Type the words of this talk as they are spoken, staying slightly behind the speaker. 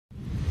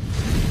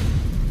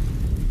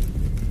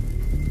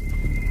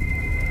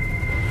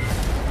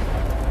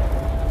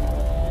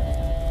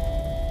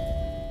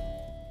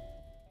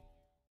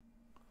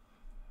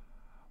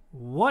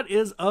What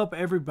is up,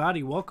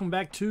 everybody? Welcome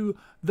back to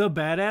the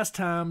Badass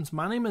Times.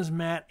 My name is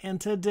Matt,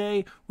 and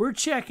today we're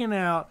checking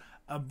out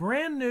a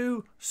brand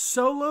new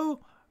solo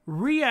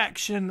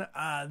reaction.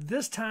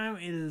 This time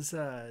it is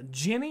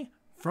Jennie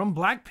from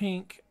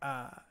Blackpink.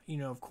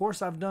 Of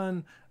course, I've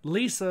done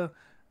Lisa.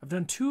 I've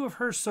done 2 of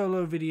her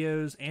solo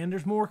videos, and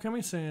there's more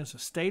coming soon, so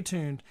stay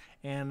tuned.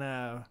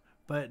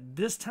 But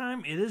this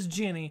time it is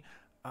Jennie.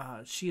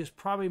 She is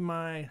probably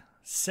my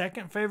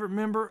second favorite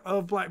member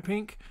of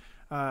Blackpink.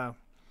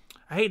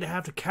 I hate to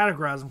have to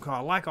categorize them because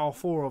I like all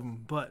 4 of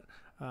them, but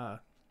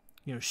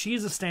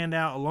she's a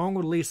standout along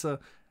with Lisa,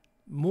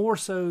 more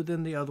so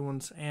than the other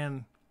ones.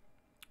 And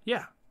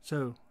yeah,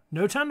 so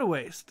no time to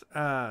waste.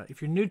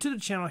 If you're new to the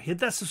channel, hit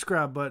that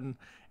subscribe button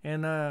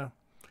and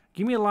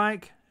give me a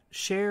like,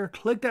 share,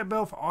 click that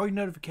bell for all your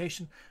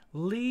notifications.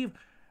 Leave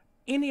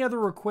any other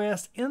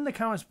requests in the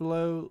comments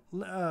below.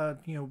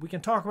 We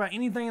can talk about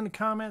anything in the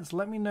comments.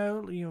 Let me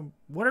know,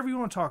 whatever you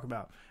want to talk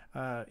about.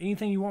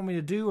 Anything you want me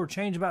to do or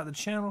change about the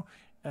channel.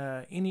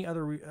 Any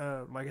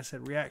other, like I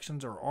said,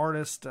 reactions or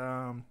artists.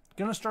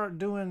 Gonna start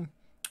doing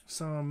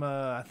some,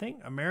 I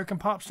think, American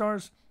pop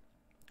stars.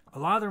 A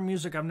lot of their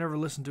music I've never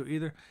listened to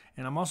either.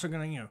 And I'm also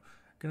gonna,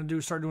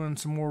 start doing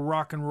some more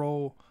rock and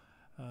roll.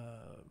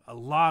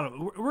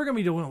 We're gonna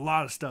be doing a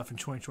lot of stuff in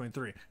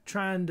 2023,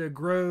 trying to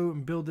grow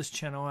and build this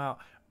channel out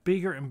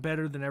bigger and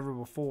better than ever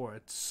before.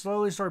 It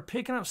slowly started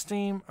picking up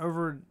steam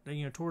over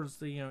towards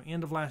the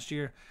end of last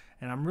year,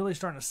 and I'm really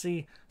starting to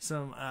see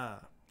some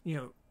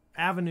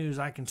avenues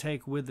I can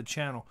take with the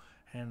channel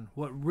and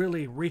what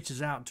really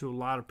reaches out to a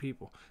lot of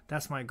people.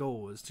 That's my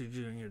goal, is to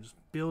just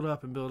build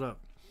up and build up,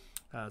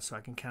 so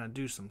I can kind of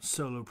do some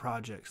solo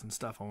projects and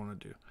stuff I want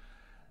to do.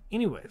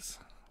 Anyways,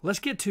 let's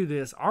get to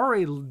this.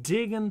 Already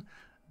digging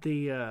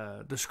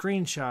the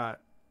screenshot.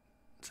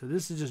 So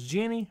this is just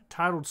Jennie,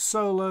 titled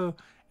Solo,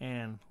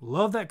 and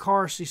love that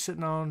car she's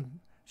sitting on.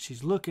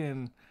 She's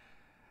looking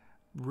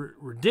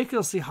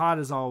ridiculously hot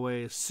as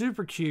always.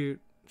 Super cute.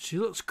 She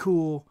looks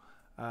cool.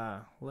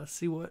 Let's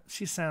see what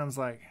she sounds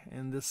like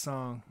in this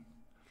song,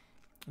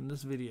 in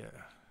this video.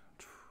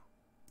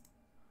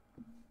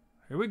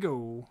 Here we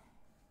go.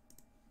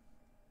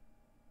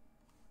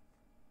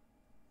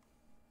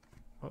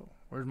 Oh,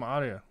 where's my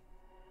audio?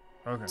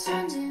 Okay.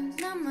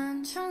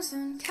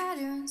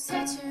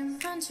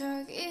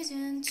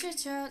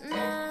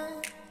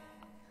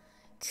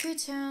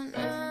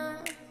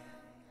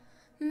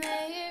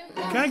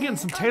 Kinda getting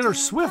some Taylor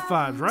Swift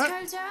vibes,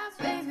 right?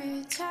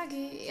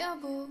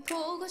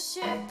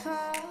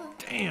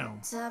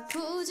 Damn.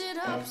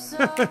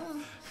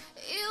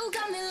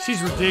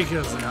 She's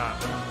ridiculously hot.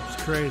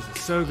 She's crazy.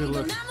 So good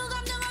looking.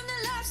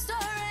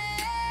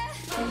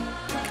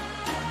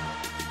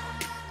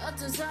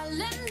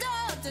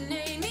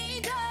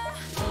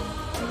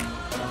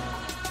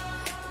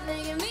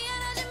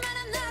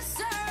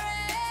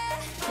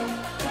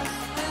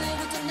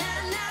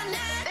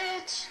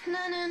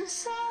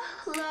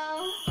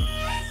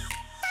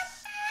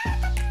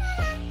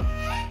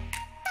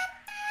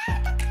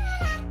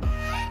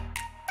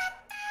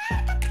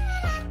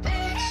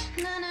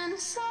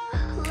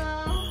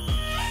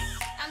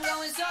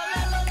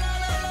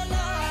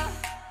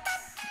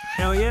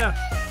 Hell yeah.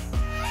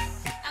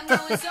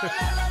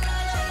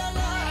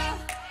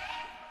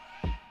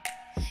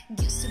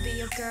 Used to be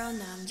your girl,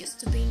 now I'm used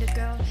to being the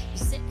girl. You're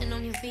sitting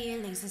on your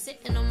feelings and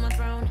sitting on my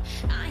throne.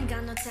 I ain't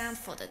got no time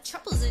for the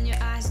troubles in your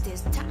eyes.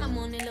 This time I'm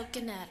only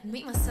looking at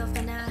me, myself,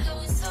 and I.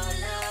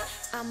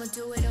 I'ma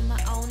do it on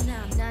my own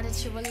now. Now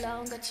that you're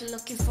alone, got you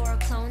looking for a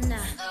clone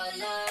now.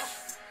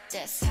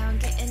 That's how I'm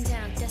getting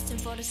down,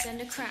 destined for the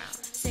center crown.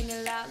 Sing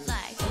it loud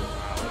like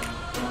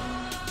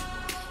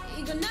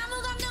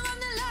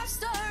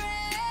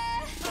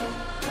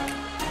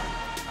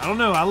I don't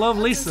know, I love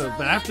Lisa,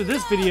 but after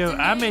this video,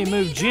 I may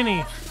move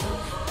Jennie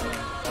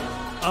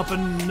up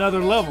another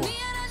level.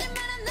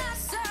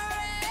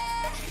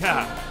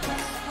 God.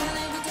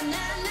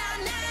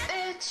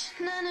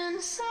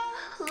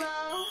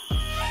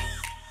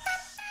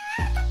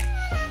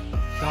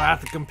 So I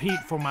have to compete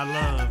for my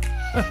love.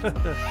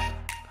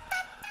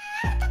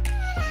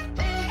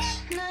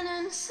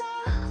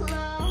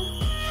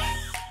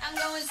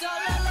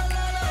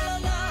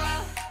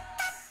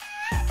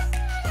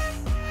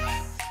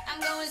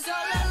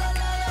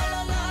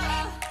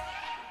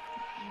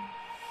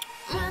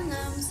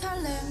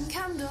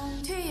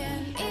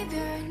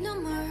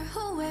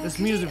 This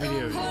music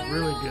video is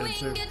really good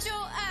too.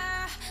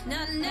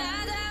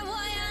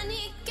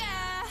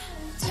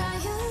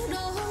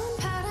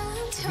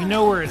 If you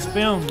know where it's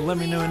filmed, let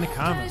me know in the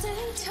comments.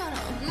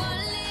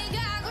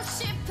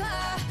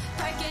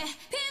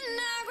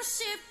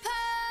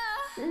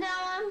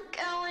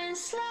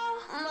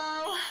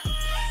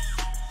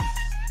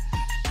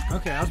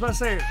 Okay, I was about to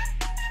say,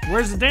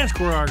 where's the dance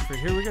choreography?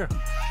 Here we go.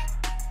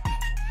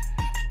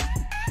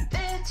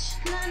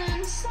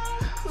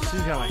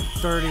 She's got like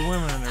 30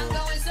 women in there.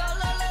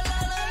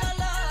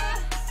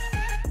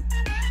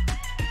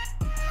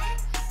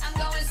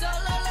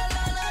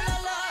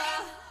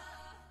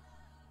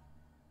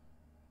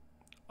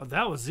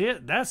 that was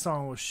it. That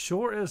song was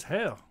short as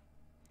hell.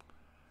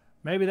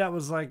 Maybe that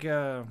was like,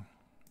 was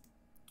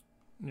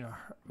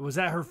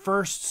that her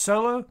first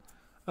solo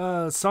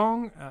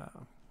song?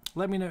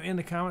 Let me know in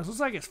the comments.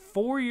 Looks like it's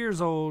 4 years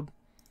old.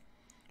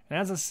 And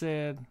as I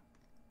said,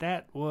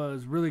 that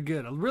was really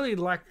good. I really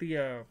liked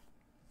the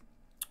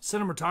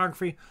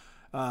cinematography.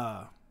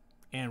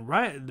 And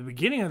right at the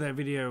beginning of that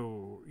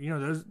video,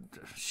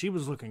 she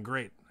was looking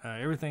great.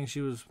 Everything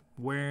she was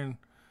wearing,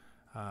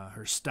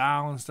 her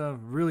style and stuff,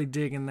 really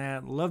digging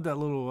that. Love that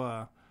little,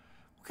 what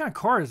kind of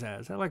car is that?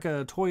 Is that like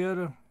a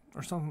Toyota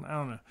or something? I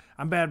don't know.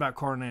 I'm bad about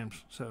car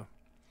names, so.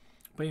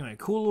 But anyway,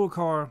 cool little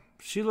car.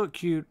 She looked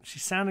cute. She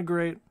sounded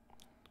great.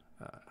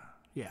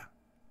 Yeah,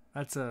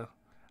 that's I'm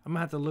gonna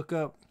have to look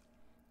up.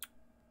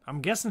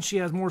 I'm guessing she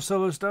has more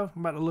solo stuff.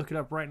 I'm about to look it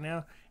up right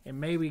now and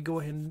maybe go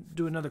ahead and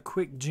do another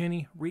quick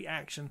Jennie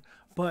reaction.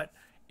 But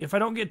if I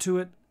don't get to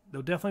it,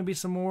 there'll definitely be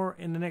some more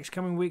in the next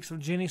coming weeks of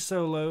Jennie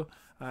solo.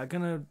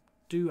 Gonna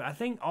do, I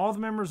think all the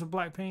members of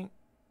Blackpink,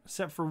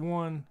 except for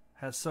one,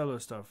 has solo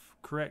stuff.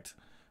 Correct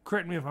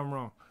me if I'm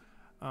wrong.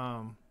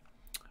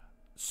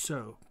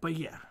 But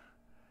yeah,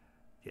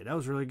 that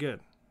was really good.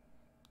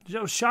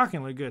 That was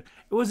shockingly good.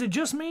 Was it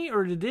just me,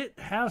 or did it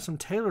have some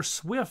Taylor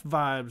Swift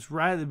vibes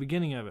right at the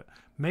beginning of it?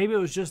 Maybe it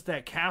was just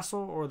that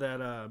castle or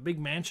that big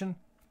mansion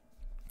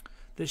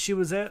that she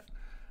was at.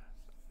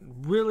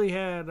 Really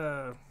had...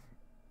 I'm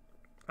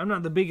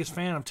not the biggest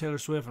fan of Taylor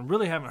Swift and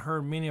really haven't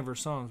heard many of her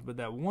songs, but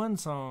that one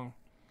song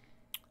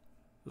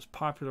was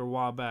popular a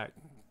while back.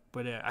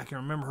 But I can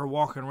remember her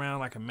walking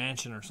around like a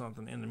mansion or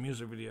something in the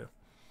music video.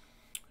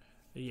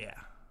 Yeah.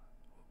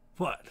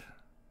 But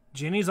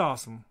Jennie's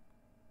awesome.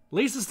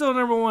 Lisa's still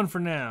number one for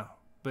now,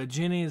 but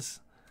Jennie's,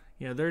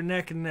 they're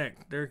neck and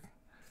neck. They're,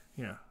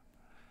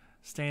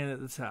 staying at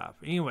the top.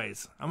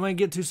 Anyways, I'm going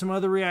to get to some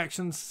other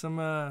reactions,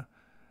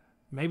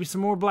 maybe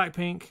some more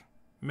Blackpink,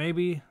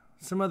 maybe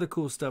some other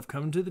cool stuff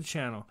coming to the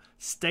channel.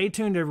 Stay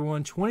tuned,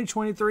 everyone.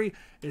 2023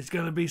 is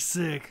going to be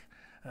sick.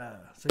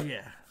 So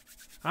yeah,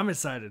 I'm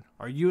excited.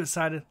 Are you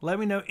excited? Let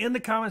me know in the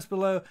comments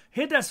below.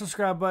 Hit that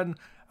subscribe button.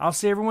 I'll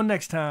see everyone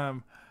next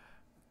time.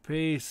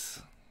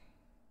 Peace.